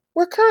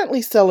We're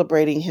currently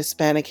celebrating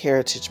Hispanic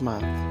Heritage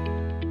Month.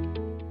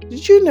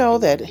 Did you know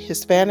that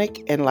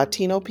Hispanic and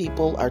Latino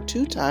people are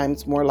 2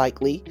 times more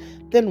likely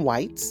than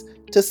whites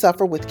to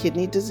suffer with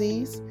kidney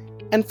disease?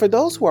 And for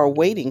those who are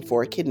waiting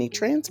for a kidney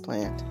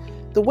transplant,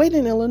 the wait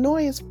in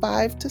Illinois is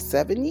 5 to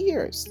 7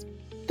 years.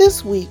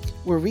 This week,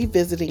 we're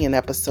revisiting an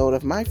episode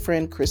of my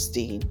friend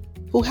Christine,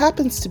 who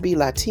happens to be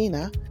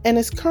Latina and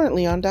is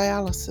currently on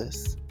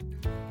dialysis.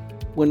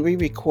 When we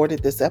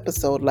recorded this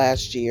episode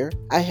last year,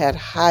 I had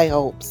high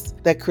hopes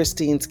that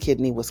Christine's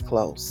kidney was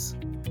close.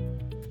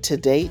 To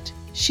date,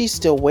 she's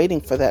still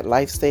waiting for that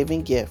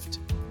life-saving gift.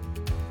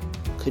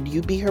 Could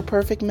you be her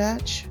perfect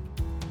match?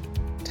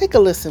 Take a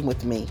listen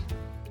with me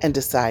and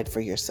decide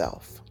for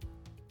yourself.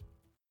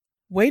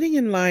 Waiting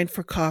in line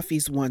for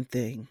coffee's one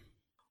thing.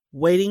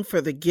 Waiting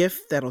for the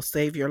gift that'll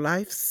save your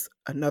life's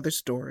another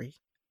story.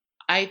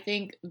 I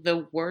think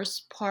the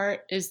worst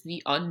part is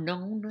the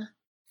unknown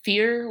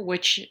fear,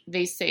 which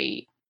they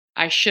say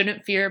I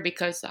shouldn't fear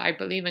because I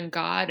believe in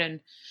God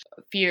and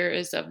fear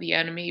is of the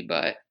enemy,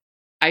 but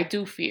I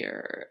do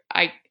fear.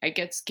 I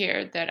get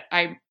scared that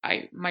I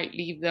might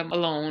leave them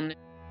alone.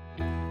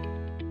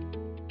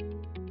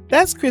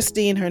 That's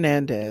Christine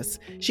Hernandez.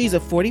 She's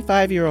a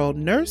 45-year-old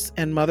nurse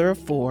and mother of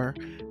 4,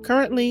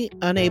 currently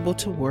unable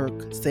to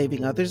work,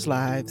 saving others'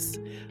 lives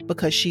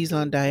because she's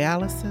on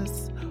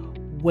dialysis,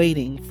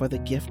 waiting for the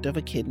gift of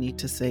a kidney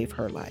to save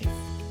her life.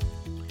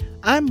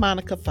 I'm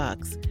Monica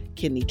Fox,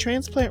 kidney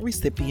transplant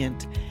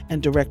recipient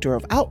and Director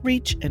of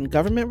Outreach and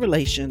Government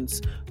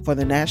Relations for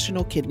the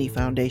National Kidney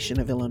Foundation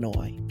of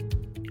Illinois.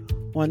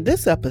 On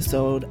this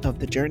episode of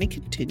The Journey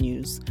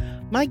Continues,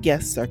 my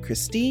guests are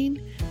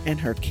Christine and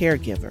her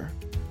caregiver,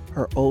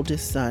 her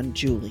oldest son,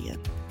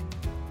 Julian.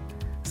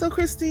 So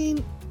Christine,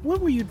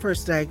 when were you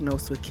first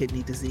diagnosed with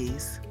kidney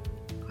disease?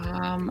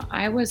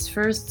 I was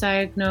first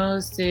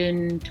diagnosed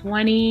in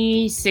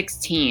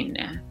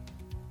 2016.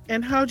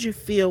 And how'd you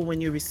feel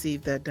when you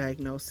received that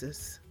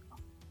diagnosis?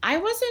 I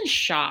was in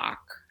shock.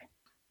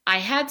 I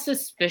had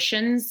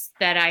suspicions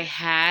that I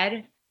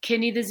had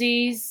kidney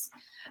disease,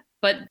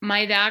 but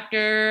my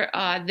doctor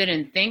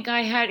didn't think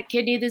I had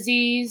kidney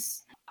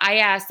disease. I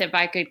asked if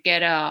I could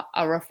get a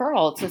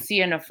referral to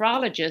see a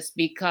nephrologist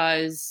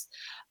because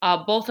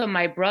both of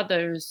my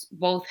brothers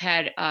both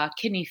had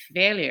kidney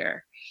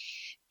failure.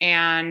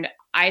 And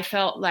I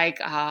felt like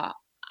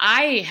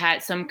I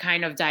had some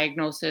kind of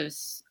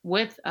diagnosis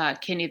with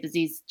kidney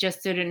disease,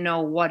 just didn't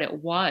know what it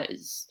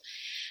was.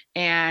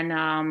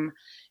 And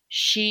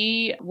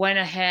she went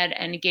ahead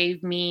and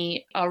gave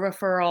me a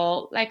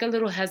referral, like a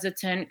little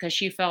hesitant, because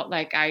she felt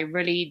like I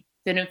really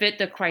didn't fit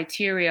the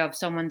criteria of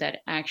someone that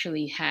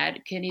actually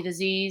had kidney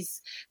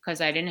disease,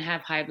 because I didn't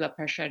have high blood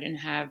pressure, I didn't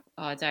have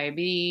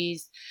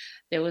diabetes.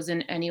 There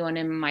wasn't anyone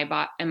in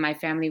my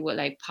family with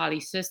like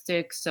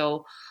polycystic,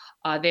 so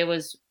there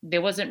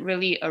wasn't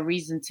really a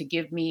reason to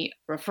give me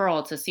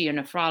referral to see a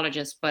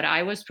nephrologist. But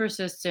I was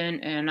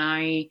persistent, and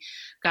I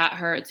got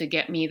her to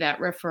get me that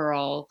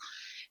referral.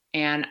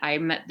 And I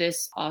met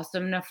this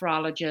awesome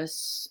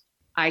nephrologist.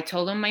 I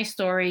told him my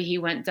story. He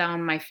went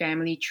down my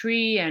family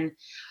tree, and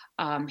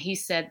he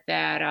said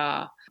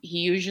that he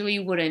usually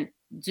wouldn't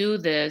do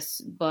this,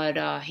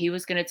 but he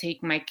was going to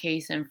take my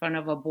case in front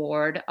of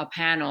a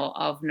panel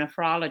of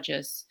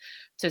nephrologists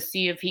to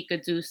see if he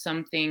could do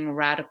something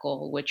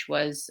radical, which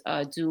was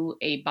do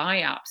a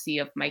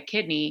biopsy of my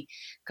kidney,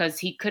 because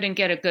he couldn't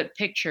get a good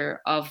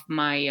picture of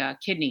my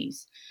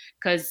kidneys.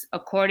 Because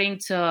according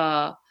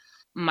to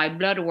my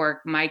blood work,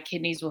 my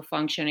kidneys were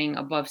functioning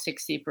above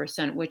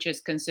 60%, which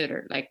is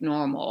considered like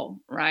normal,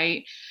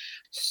 right?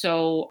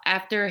 So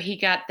after he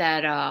got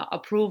that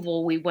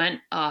approval, we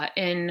went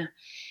in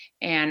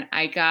and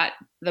I got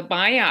the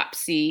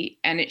biopsy,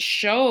 and it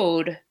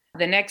showed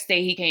the next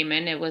day he came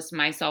in, it was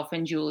myself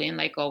and Julian,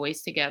 like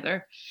always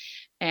together.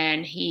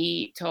 And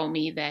he told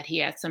me that he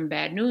had some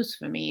bad news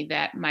for me,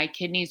 that my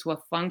kidneys were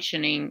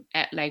functioning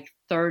at like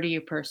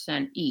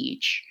 30%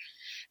 each,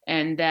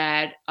 and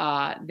that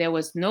there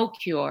was no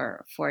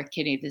cure for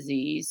kidney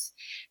disease,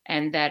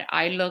 and that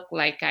I looked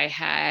like I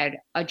had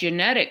a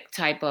genetic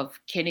type of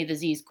kidney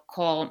disease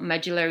called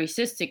medullary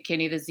cystic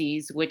kidney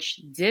disease,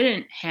 which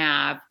didn't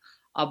have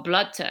a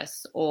blood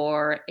test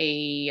or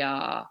any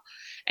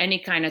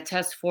kind of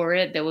test for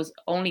it. There was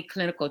only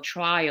clinical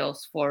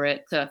trials for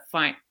it to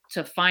find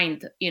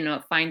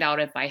out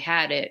if I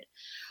had it.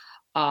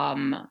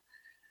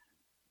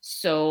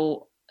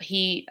 So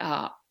he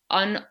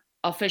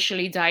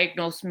unofficially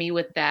diagnosed me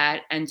with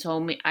that and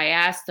told me, I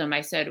asked him, I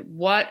said,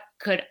 what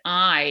could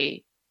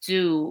I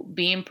do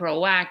being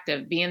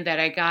proactive, being that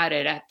I got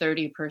it at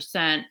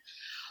 30%?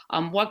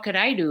 What could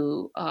I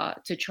do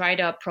to try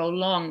to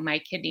prolong my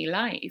kidney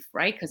life,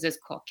 right? Because it's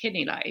called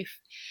kidney life.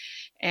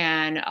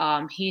 And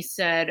he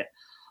said,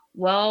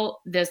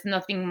 well, there's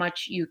nothing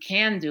much you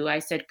can do. I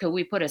said, could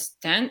we put a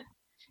stent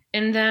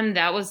in them?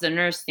 That was the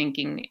nurse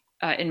thinking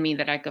in me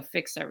that I could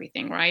fix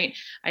everything, right?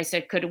 I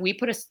said, could we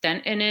put a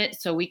stent in it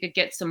so we could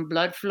get some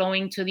blood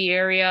flowing to the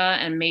area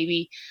and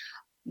maybe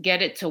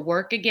get it to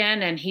work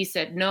again. And he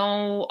said,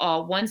 no,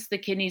 once the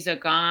kidneys are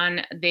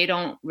gone, they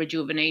don't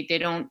rejuvenate, they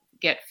don't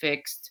get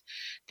fixed,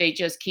 they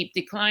just keep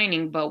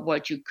declining. But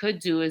what you could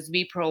do is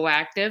be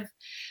proactive,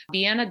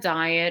 be on a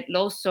diet,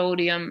 low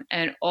sodium,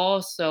 and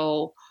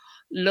also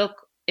look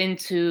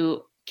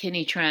into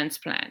kidney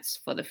transplants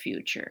for the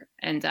future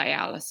and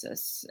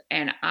dialysis.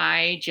 And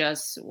I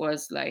just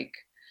was like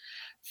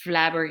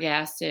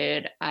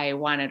flabbergasted. I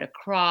wanted to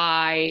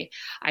cry.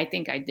 I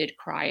think I did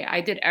cry.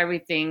 I did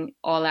everything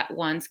all at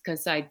once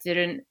because I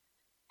didn't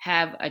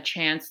have a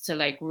chance to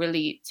like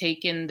really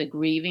take in the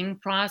grieving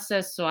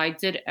process. So I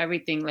did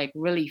everything like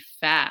really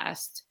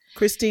fast.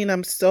 Christine,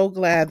 I'm so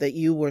glad that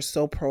you were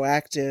so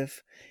proactive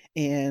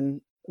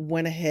and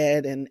went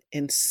ahead and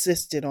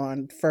insisted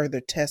on further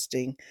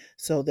testing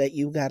so that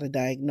you got a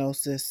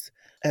diagnosis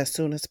as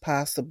soon as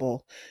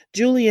possible.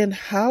 Julian,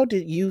 how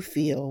did you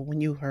feel when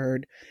you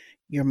heard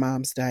your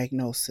mom's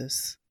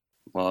diagnosis?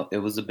 Well, it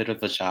was a bit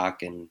of a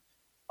shock, and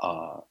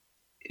uh,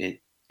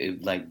 it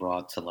like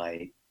brought to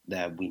light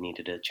that we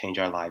needed to change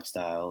our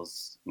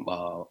lifestyles.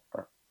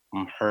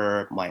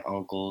 Her, my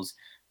uncles,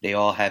 they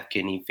all have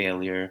kidney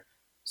failure,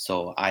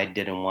 so I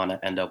didn't want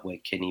to end up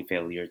with kidney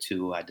failure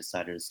too. I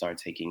decided to start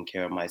taking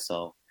care of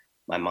myself.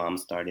 My mom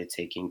started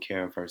taking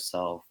care of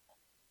herself,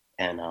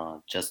 and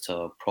just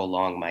to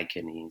prolong my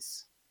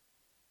kidneys.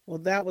 Well,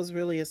 that was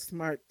really a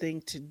smart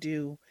thing to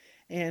do.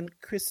 And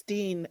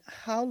Christine,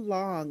 how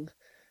long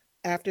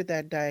after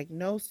that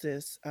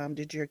diagnosis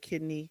did your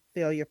kidney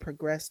failure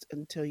progress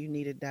until you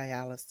needed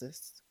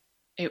dialysis?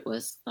 It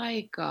was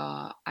like,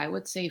 I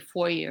would say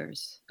 4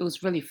 years. It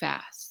was really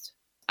fast.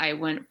 I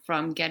went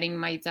from getting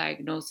my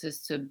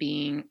diagnosis to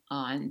being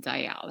on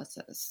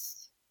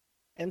dialysis.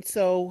 And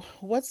so,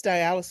 what's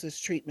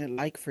dialysis treatment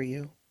like for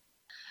you?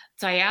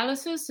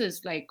 Dialysis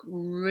is like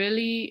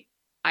really,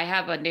 I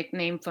have a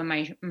nickname for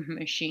my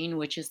machine,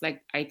 which is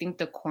like, I think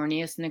the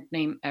corniest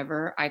nickname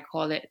ever. I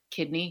call it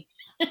kidney.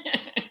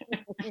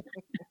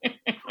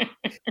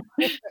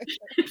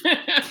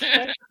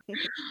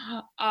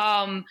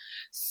 um,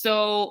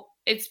 so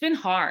it's been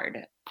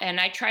hard, and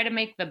I try to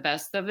make the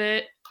best of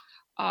it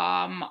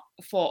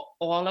for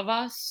all of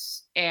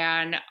us.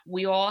 And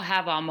we all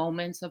have our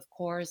moments, of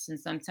course, and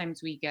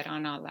sometimes we get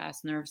on our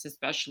last nerves,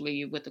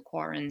 especially with the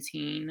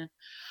quarantine.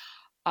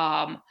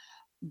 Um,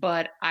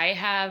 but I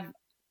have,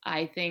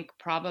 I think,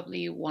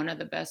 probably one of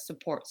the best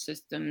support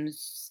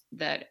systems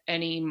that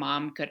any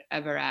mom could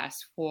ever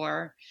ask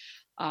for.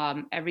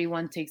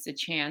 Everyone takes a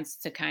chance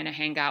to kind of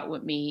hang out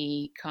with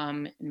me,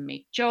 come and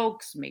make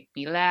jokes, make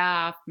me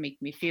laugh, make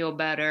me feel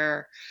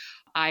better.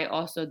 I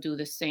also do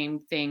the same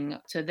thing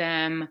to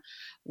them.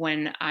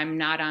 When I'm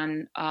not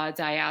on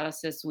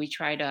dialysis, we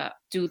try to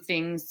do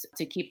things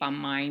to keep our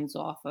minds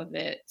off of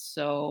it.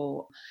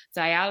 So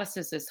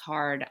dialysis is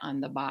hard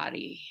on the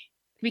body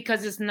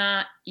because it's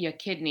not your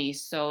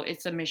kidneys. So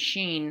it's a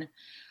machine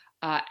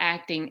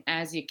acting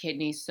as your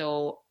kidneys.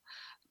 So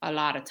a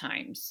lot of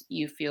times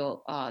you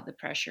feel the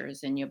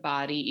pressures in your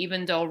body,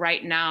 even though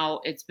right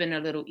now it's been a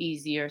little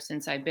easier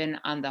since I've been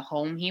on the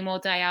home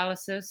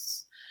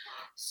hemodialysis.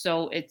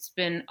 So it's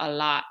been a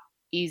lot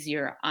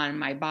easier on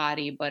my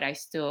body, but I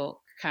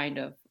still kind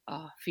of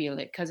feel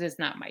it because it's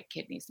not my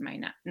kidneys,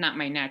 not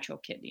my natural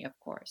kidney, of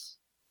course.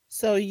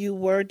 So, you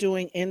were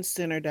doing in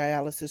center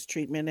dialysis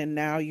treatment and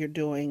now you're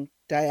doing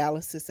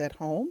dialysis at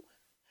home.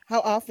 How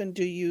often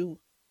do you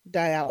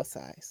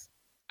dialysize?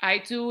 I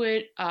do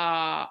it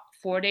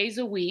 4 days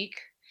a week,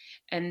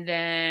 and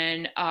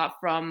then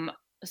from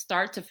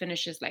start to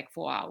finish is like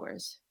 4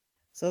 hours.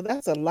 So,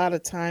 that's a lot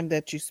of time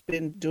that you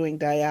spend doing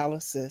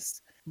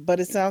dialysis, but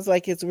it sounds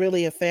like it's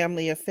really a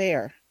family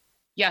affair.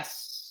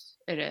 Yes,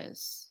 it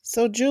is.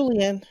 So,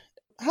 Julian,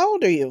 how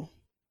old are you?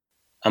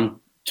 I'm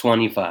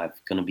 25,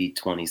 gonna be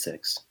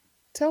 26.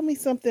 Tell me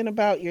something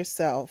about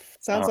yourself.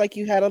 Sounds Uh, like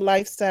you had a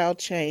lifestyle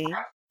change.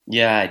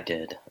 yeah, I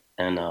did,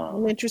 and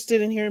I'm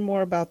interested in hearing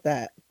more about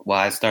that. well,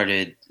 I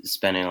started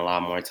spending a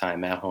lot more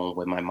time at home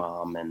with my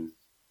mom and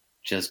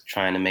just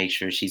trying to make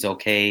sure she's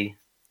okay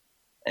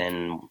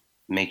and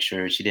make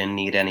sure she didn't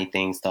need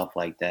anything, stuff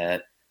like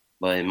that.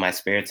 But in my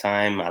spare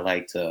time, I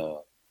like to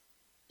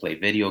play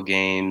video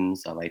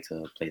games. I like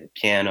to play the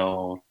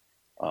piano.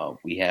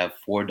 We have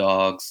 4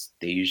 dogs.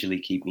 They usually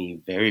keep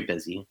me very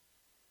busy.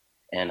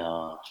 And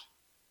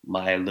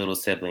my little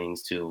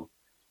siblings too.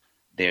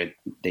 They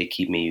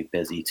keep me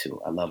busy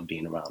too. I love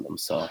being around them.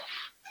 So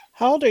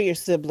How old are your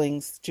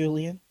siblings,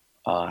 Julian?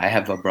 I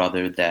have a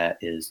brother that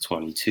is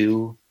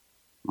 22.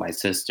 My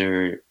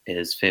sister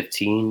is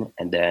 15,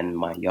 and then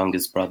my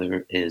youngest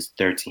brother is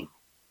 13.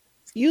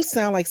 You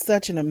sound like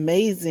such an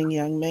amazing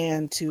young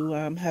man to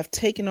have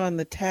taken on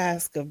the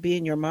task of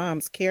being your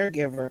mom's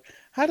caregiver.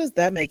 How does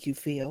that make you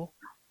feel?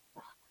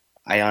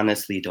 I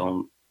honestly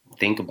don't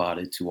think about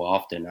it too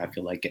often. I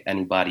feel like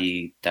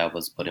anybody that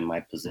was put in my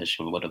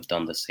position would have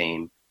done the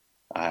same.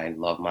 I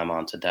love my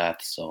mom to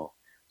death, so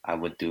I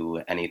would do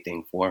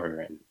anything for her.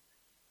 And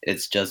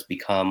it's just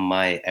become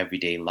my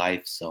everyday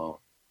life. So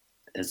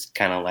it's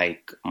kind of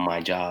like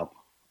my job.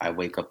 I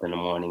wake up in the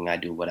morning, I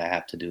do what I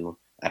have to do.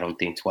 I don't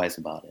think twice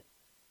about it.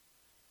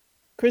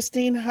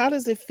 Christine, how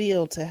does it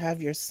feel to have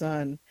your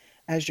son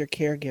as your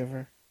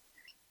caregiver?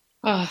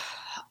 Uh,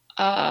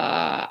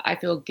 I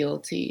feel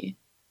guilty.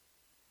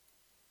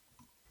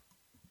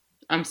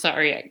 I'm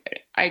sorry.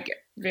 I get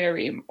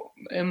very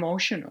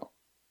emotional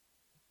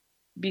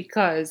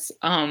because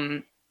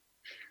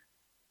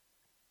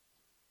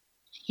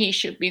he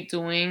should be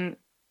doing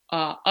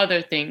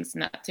other things,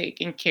 not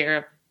taking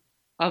care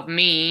of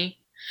me.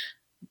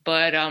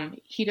 But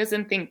he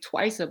doesn't think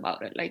twice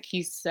about it. Like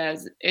he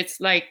says, it's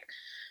like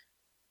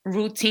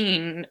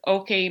routine.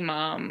 Okay,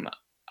 mom,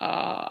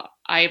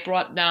 I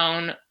brought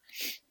down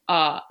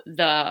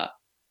the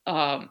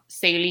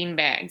saline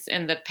bags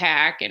and the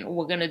pack, and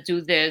we're gonna do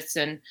this,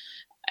 and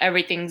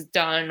everything's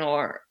done.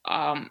 Or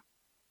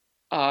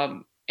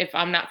if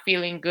I'm not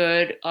feeling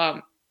good,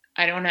 I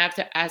don't have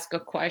to ask a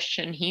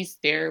question. He's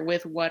there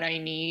with what I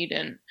need,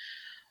 and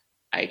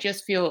I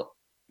just feel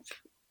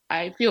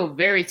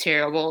very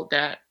terrible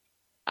that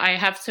I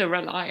have to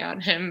rely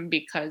on him,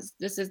 because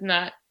this is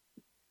not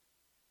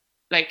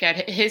like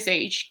at his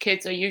age.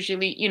 Kids are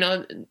usually,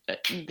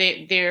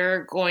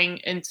 they're going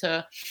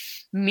into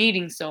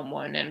meeting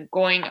someone and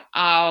going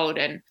out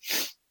and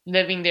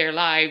living their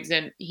lives,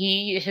 and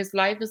his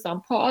life is on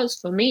pause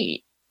for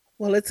me.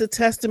 Well, it's a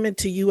testament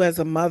to you as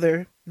a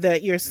mother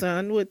that your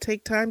son would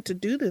take time to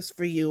do this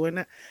for you.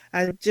 And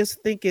I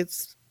just think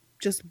it's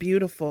just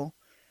beautiful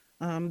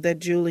that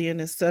Julian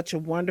is such a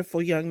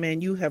wonderful young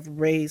man. You have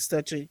raised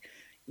such a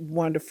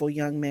wonderful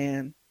young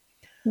man.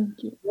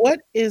 Thank you. What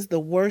is the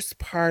worst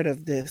part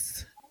of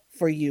this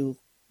for you,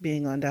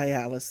 being on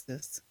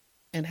dialysis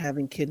and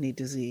having kidney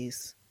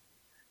disease?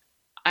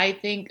 I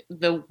think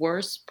the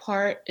worst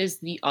part is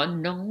the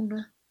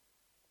unknown.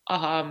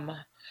 Um,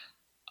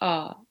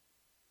 uh,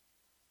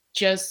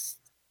 just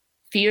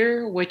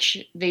fear, which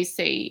they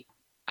say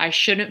I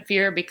shouldn't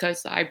fear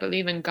because I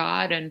believe in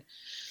God, and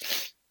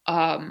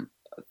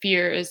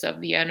fear is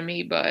of the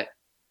enemy. But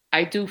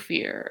I do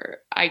fear.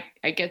 I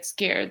get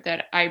scared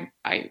that I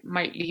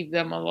might leave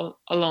them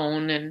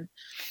alone,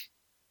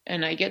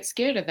 and I get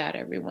scared of that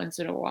every once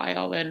in a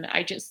while, and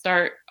I just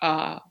start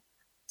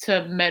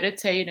to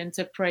meditate and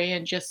to pray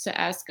and just to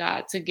ask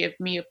God to give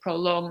me a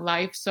prolonged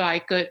life so I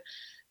could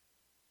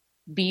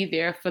be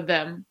there for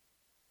them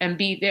and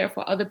be there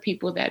for other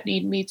people that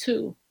need me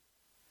too.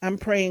 I'm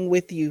praying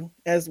with you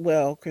as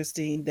well,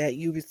 Christine, that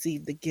you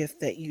receive the gift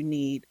that you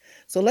need.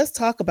 So let's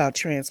talk about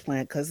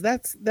transplant, because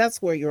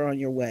that's where you're on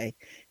your way.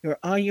 You're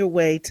on your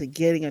way to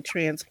getting a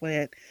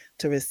transplant,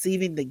 to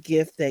receiving the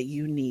gift that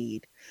you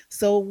need.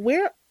 So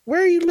where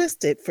are you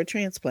listed for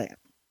transplant?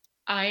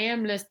 I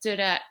am listed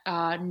at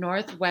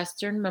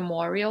Northwestern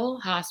Memorial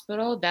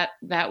Hospital.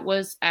 That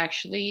was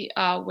actually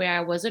where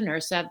I was a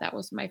nurse at. That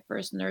was my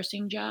first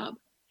nursing job,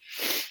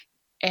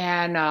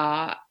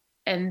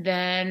 and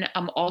then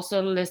I'm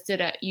also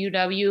listed at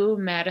UW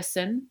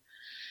Madison,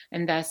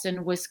 and that's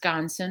in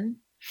Wisconsin.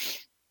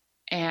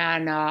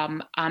 And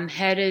I'm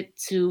headed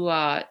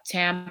to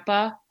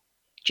Tampa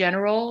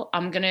General.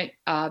 I'm gonna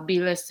be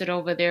listed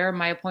over there.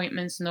 My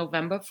appointment's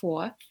November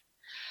 4th.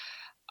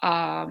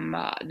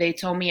 They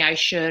told me I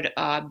should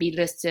be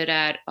listed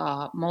at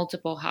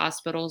multiple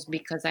hospitals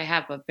because I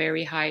have a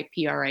very high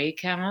PRA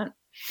count.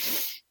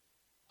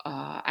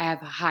 I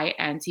have a high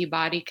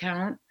antibody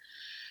count.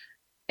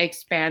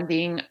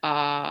 Expanding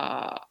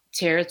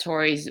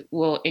territories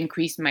will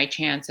increase my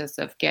chances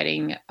of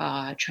getting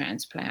a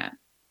transplant.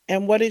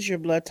 And what is your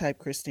blood type,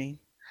 Christine?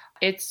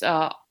 It's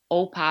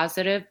O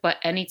positive, but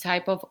any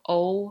type of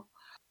O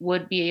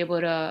would be able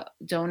to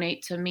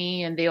donate to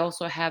me. And they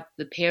also have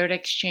the paired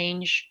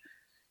exchange.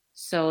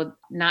 So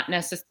not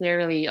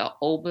necessarily a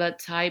O blood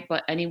type,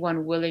 but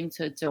anyone willing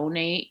to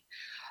donate.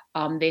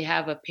 They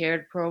have a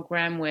paired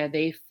program where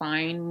they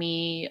find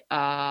me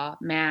a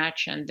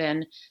match, and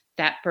then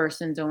that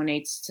person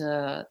donates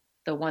to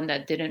the one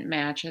that didn't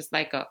match as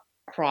like a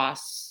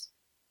cross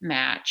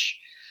match.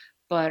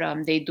 But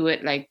they do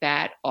it like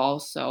that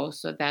also.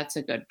 So that's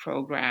a good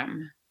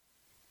program.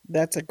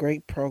 That's a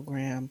great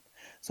program.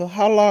 So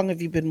how long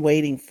have you been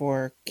waiting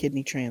for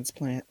kidney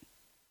transplant?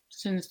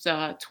 Since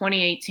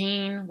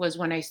 2018 was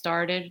when I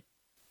started.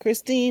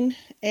 Christine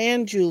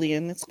and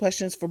Julian, this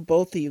question is for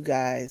both of you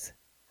guys.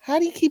 How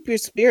do you keep your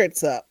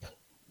spirits up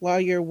while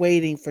you're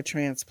waiting for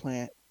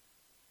transplant?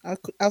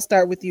 I'll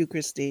start with you,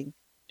 Christine.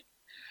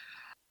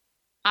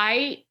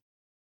 I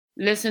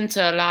listen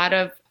to a lot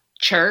of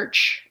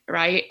church,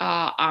 right?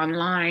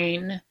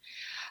 Online.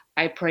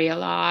 I pray a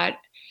lot.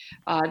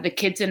 The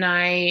kids and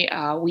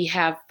I, we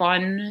have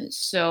fun.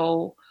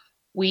 So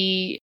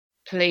we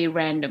play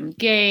random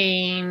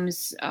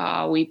games.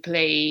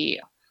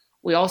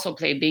 We also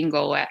play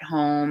bingo at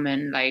home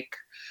and like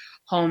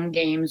home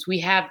games. We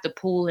have the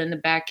pool in the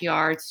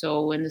backyard.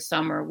 So in the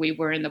summer we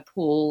were in the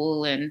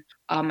pool, and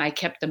I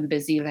kept them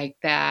busy like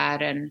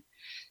that. And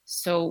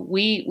so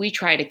we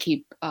try to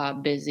keep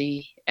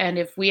busy. And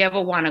if we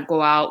ever want to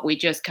go out, we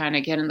just kind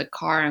of get in the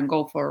car and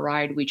go for a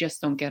ride. We just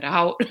don't get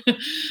out,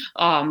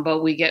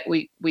 but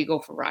we go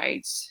for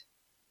rides.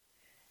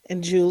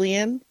 And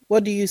Julian,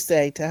 what do you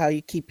say to how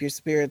you keep your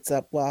spirits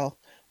up while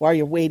while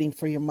you're waiting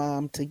for your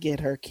mom to get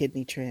her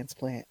kidney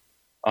transplant?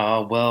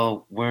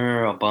 Well,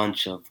 we're a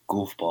bunch of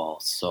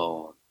goofballs,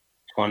 so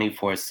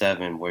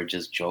 24/7 we're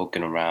just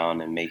joking around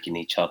and making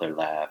each other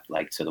laugh,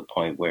 like to the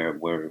point where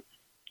we're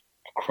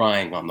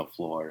crying on the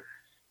floor,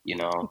 you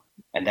know,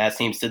 and that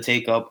seems to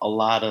take up a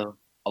lot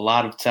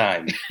of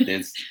time.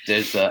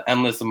 There's an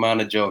endless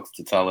amount of jokes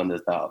to tell in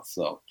this house,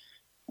 so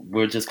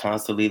we're just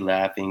constantly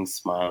laughing,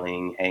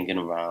 smiling, hanging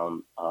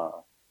around.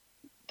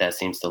 That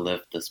seems to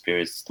lift the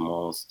spirits the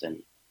most.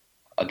 And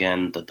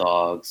again, the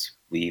dogs,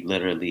 we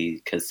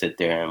literally could sit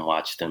there and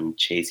watch them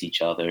chase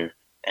each other,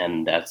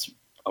 and that's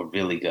a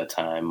really good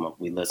time.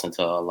 We listen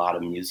to a lot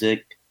of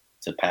music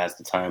to pass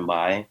the time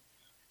by,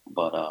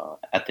 but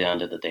at the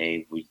end of the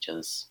day,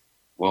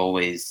 we're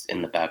always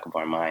in the back of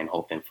our mind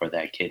hoping for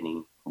that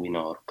kidney. We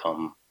know it'll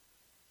come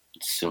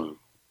soon.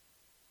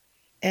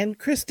 And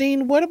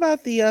Christine, what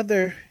about the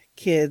other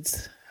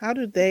kids? How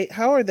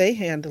are they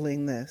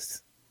handling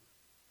this?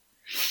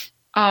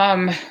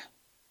 Um,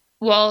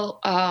 well,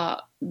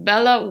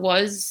 Bella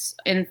was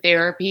in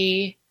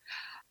therapy,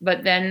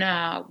 but then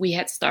we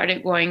had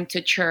started going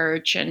to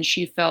church, and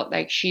she felt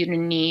like she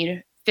didn't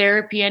need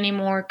therapy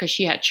anymore because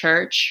she had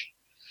church,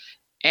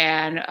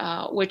 and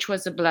which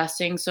was a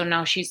blessing. So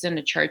now she's in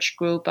a church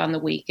group on the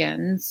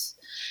weekends,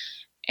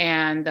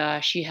 and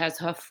she has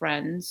her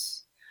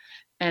friends.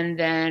 And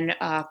then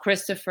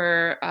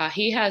Christopher,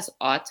 he has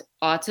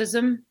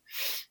autism.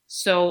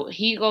 So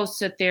he goes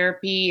to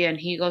therapy and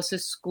he goes to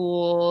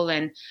school,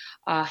 and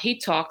he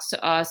talks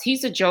to us.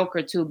 He's a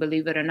joker too,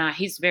 believe it or not.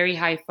 He's very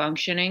high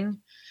functioning.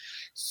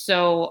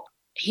 So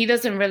he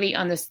doesn't really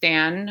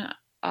understand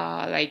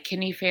like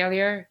kidney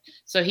failure.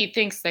 So he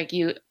thinks like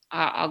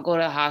I'll go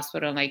to the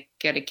hospital and like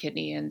get a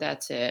kidney and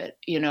that's it,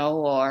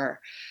 or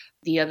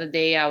the other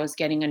day I was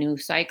getting a new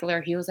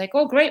cycler. He was like,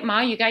 "Oh, great,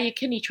 Ma, you got your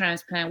kidney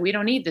transplant. We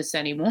don't need this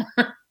anymore."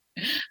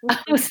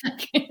 I was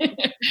like,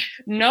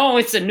 "No,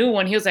 it's a new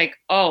one." He was like,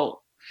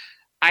 "Oh,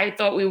 I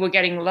thought we were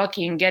getting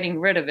lucky and getting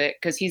rid of it,"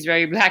 because he's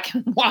very black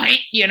and white,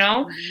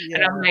 Yeah.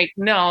 And I'm like,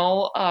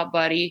 "No,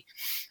 buddy,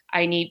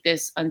 I need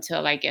this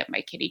until I get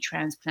my kidney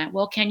transplant."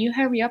 "Well, can you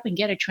hurry up and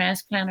get a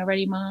transplant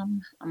already,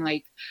 Mom?" I'm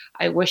like,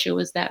 "I wish it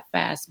was that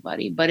fast,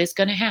 buddy, but it's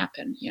going to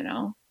happen,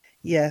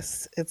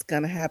 Yes, it's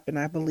going to happen.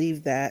 I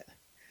believe that.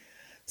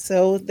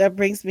 So that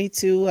brings me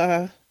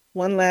to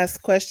one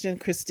last question,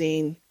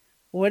 Christine.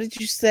 What did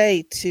you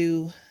say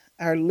to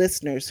our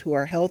listeners who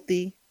are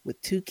healthy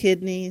with 2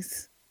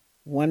 kidneys,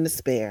 1 to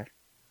spare?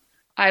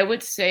 I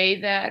would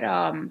say that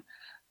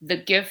the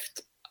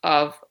gift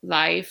of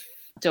life,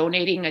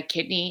 donating a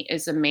kidney,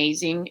 is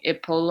amazing.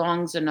 It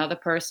prolongs another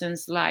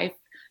person's life.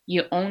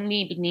 You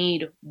only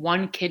need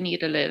 1 kidney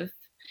to live.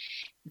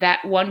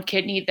 That 1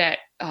 kidney that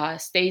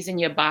stays in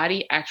your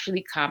body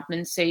actually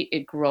compensate.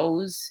 It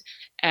grows,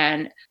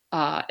 and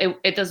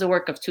it does the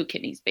work of 2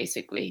 kidneys,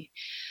 basically.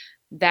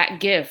 That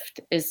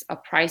gift is a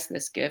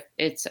priceless gift.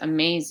 It's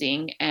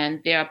amazing.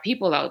 And there are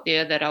people out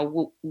there that are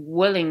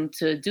willing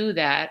to do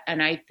that.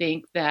 And I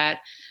think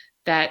that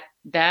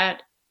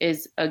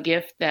is a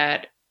gift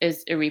that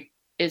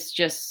it's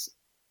just,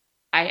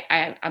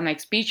 I'm like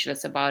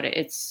speechless about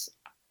it.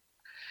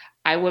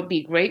 I would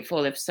be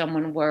grateful if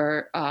someone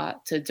were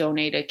to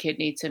donate a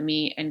kidney to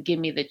me and give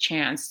me the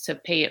chance to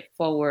pay it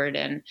forward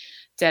and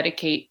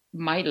dedicate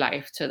my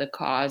life to the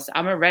cause.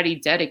 I'm already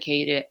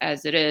dedicated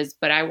as it is,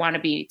 but I want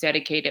to be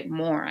dedicated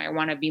more. I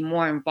want to be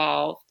more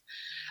involved.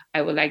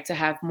 I would like to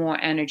have more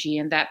energy.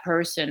 And that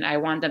person, I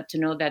want them to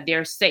know that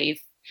they're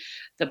safe.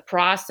 The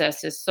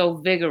process is so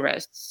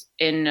vigorous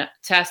in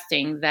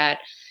testing that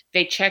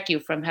they check you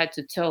from head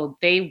to toe.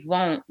 They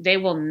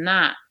will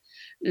not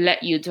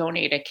let you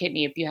donate a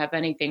kidney if you have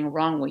anything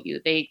wrong with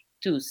you. They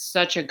do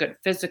such a good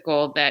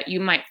physical that you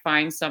might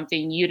find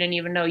something you didn't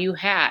even know you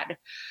had.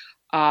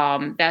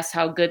 That's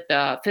how good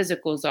the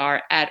physicals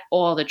are at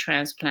all the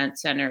transplant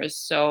centers.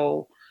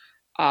 So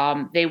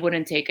they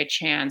wouldn't take a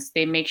chance.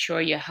 They make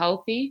sure you're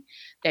healthy,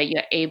 that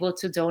you're able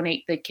to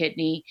donate the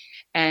kidney,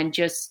 and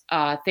just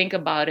think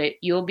about it.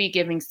 You'll be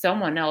giving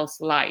someone else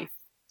life,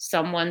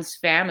 someone's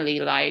family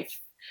life.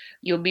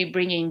 You'll be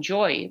bringing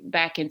joy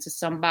back into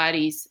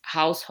somebody's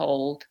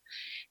household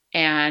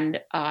and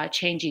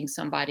changing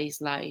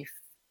somebody's life.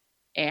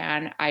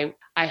 And I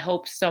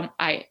hope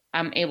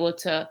I'm able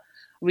to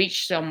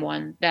reach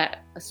someone, a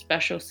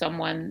special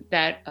someone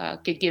that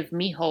could give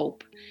me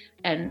hope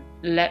and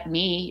let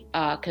me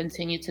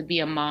continue to be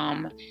a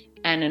mom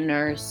and a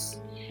nurse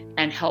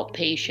and help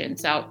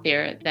patients out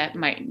there that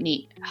might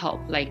need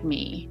help like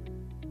me.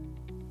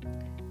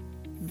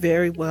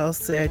 Very well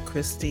said,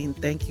 Christine.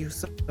 Thank you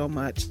so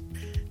much.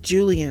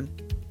 Julian,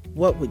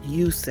 what would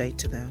you say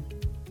to them?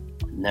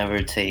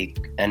 Never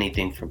take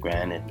anything for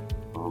granted.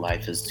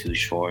 Life is too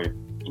short,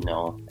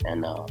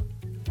 and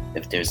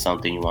if there's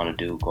something you want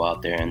to do, go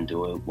out there and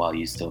do it while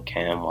you still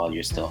can, while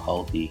you're still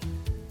healthy.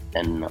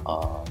 And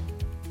a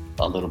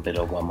little bit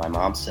of what my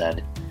mom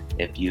said,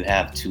 if you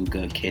have 2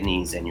 good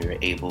kidneys and you're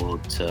able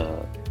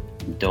to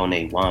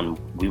donate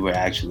 1, we were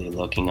actually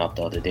looking up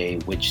the other day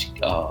which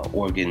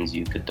organs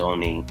you could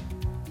donate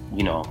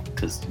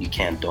because you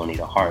can't donate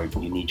a heart,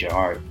 you need your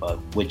heart, but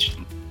which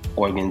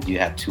organs do you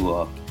have two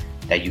of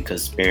that you could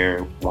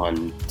spare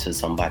one to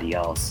somebody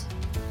else?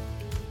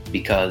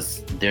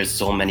 Because there's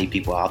so many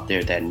people out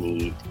there that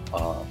need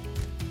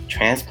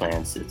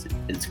transplants.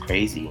 It's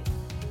crazy.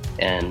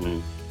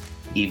 And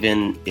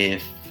even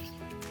if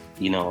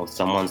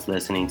someone's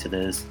listening to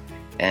this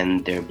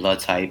and their blood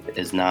type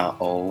is not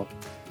O,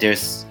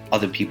 there's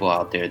other people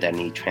out there that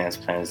need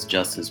transplants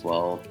just as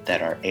well,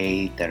 that are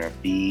A, that are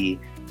B,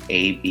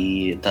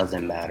 AB, it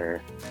doesn't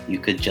matter. You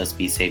could just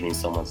be saving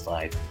someone's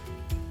life.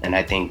 And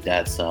I think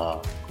that's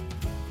a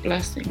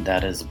blessing.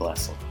 That is a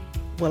blessing.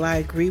 Well, I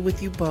agree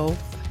with you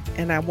both.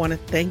 And I want to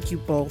thank you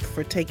both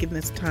for taking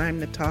this time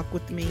to talk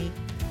with me,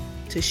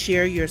 to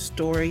share your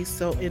stories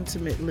so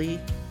intimately.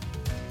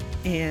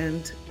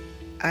 And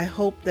I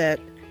hope that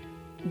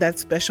that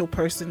special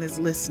person is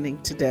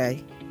listening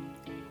today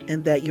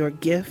and that your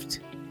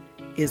gift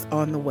is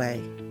on the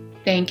way.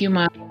 Thank you,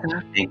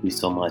 Monica. Thank you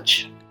so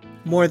much.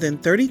 More than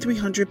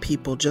 3,300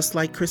 people just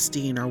like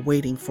Christine are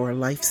waiting for a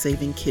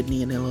life-saving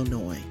kidney in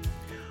Illinois.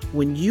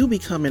 When you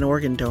become an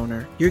organ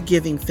donor, you're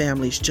giving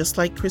families just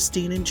like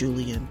Christine and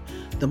Julian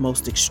the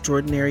most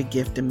extraordinary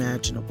gift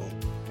imaginable: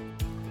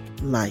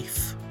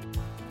 life.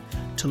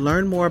 To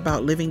learn more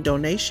about living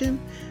donation,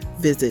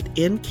 visit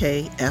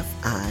nkfi.org.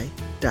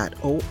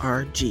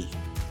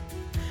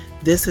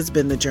 This has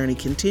been The Journey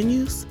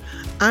Continues.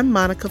 I'm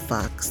Monica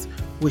Fox,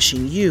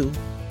 wishing you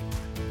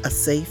a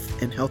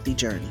safe and healthy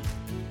journey.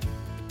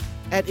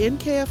 At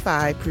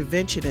NKFI,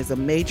 prevention is a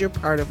major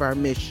part of our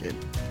mission.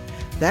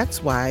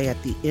 That's why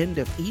at the end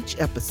of each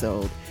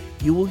episode,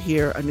 you will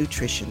hear a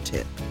nutrition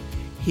tip.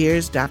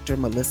 Here's Dr.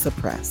 Melissa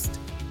Prest.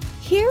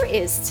 Here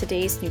is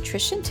today's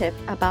nutrition tip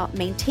about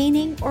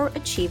maintaining or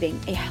achieving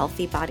a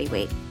healthy body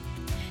weight.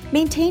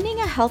 Maintaining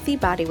a healthy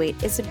body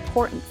weight is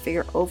important for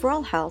your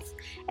overall health,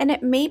 and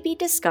it may be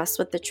discussed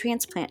with the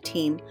transplant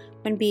team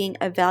when being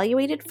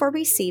evaluated for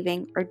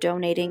receiving or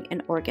donating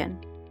an organ.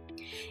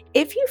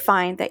 If you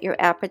find that your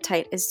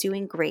appetite is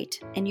doing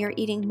great and you're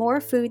eating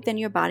more food than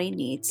your body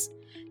needs,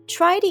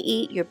 try to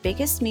eat your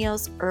biggest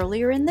meals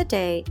earlier in the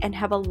day and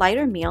have a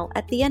lighter meal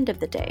at the end of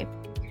the day.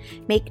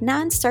 Make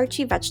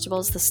non-starchy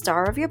vegetables the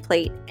star of your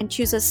plate and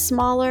choose a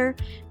smaller,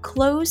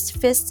 closed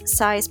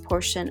fist-size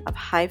portion of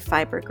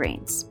high-fiber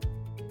grains.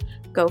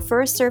 Go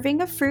for a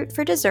serving of fruit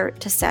for dessert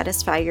to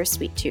satisfy your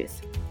sweet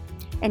tooth.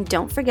 And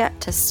don't forget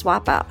to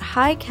swap out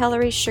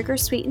high-calorie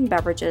sugar-sweetened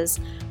beverages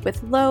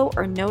with low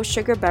or no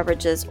sugar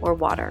beverages or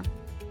water.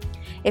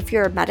 If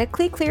you're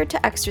medically cleared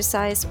to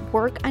exercise,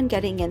 work on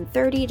getting in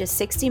 30 to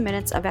 60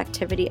 minutes of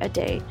activity a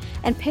day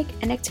and pick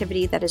an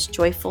activity that is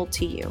joyful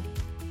to you.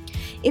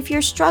 If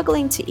you're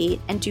struggling to eat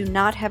and do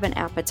not have an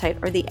appetite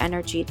or the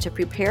energy to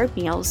prepare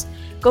meals,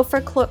 go for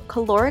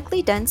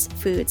calorically dense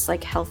foods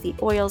like healthy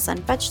oils on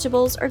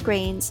vegetables or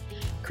grains,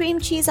 cream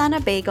cheese on a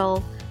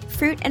bagel,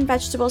 fruit and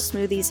vegetable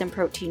smoothies and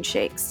protein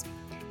shakes.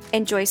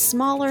 Enjoy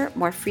smaller,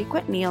 more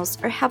frequent meals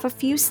or have a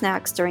few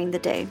snacks during the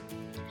day.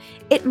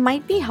 It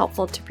might be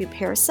helpful to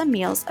prepare some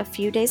meals a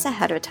few days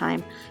ahead of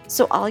time,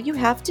 so all you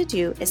have to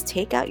do is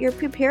take out your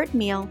prepared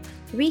meal,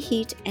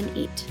 reheat, and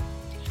eat.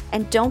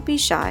 And don't be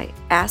shy,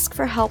 ask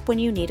for help when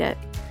you need it.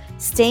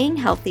 Staying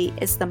healthy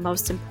is the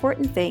most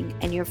important thing,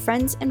 and your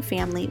friends and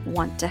family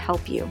want to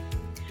help you.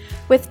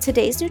 With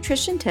today's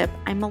nutrition tip,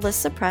 I'm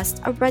Melissa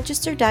Prest, a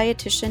registered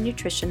dietitian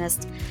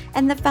nutritionist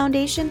and the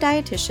foundation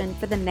dietitian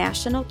for the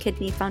National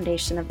Kidney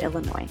Foundation of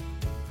Illinois.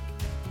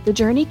 The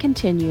Journey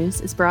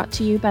Continues is brought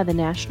to you by the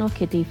National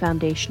Kidney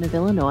Foundation of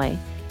Illinois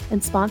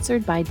and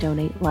sponsored by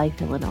Donate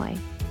Life Illinois.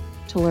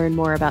 To learn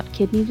more about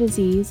kidney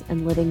disease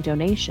and living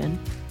donation,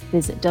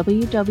 visit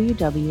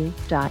www.nkfi.org.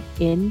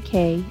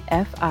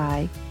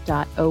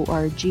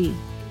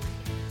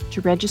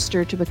 To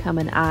register to become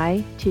an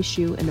eye,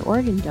 tissue, and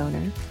organ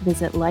donor,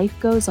 visit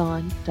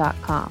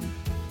lifegoeson.com.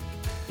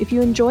 If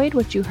you enjoyed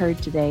what you heard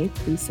today,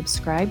 please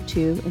subscribe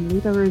to and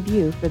leave a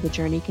review for The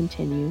Journey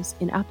Continues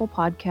in Apple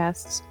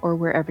Podcasts or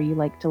wherever you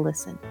like to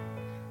listen.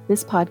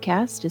 This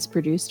podcast is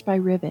produced by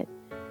Rivet.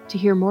 To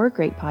hear more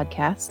great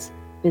podcasts,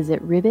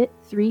 visit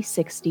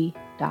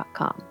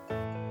rivet360.com.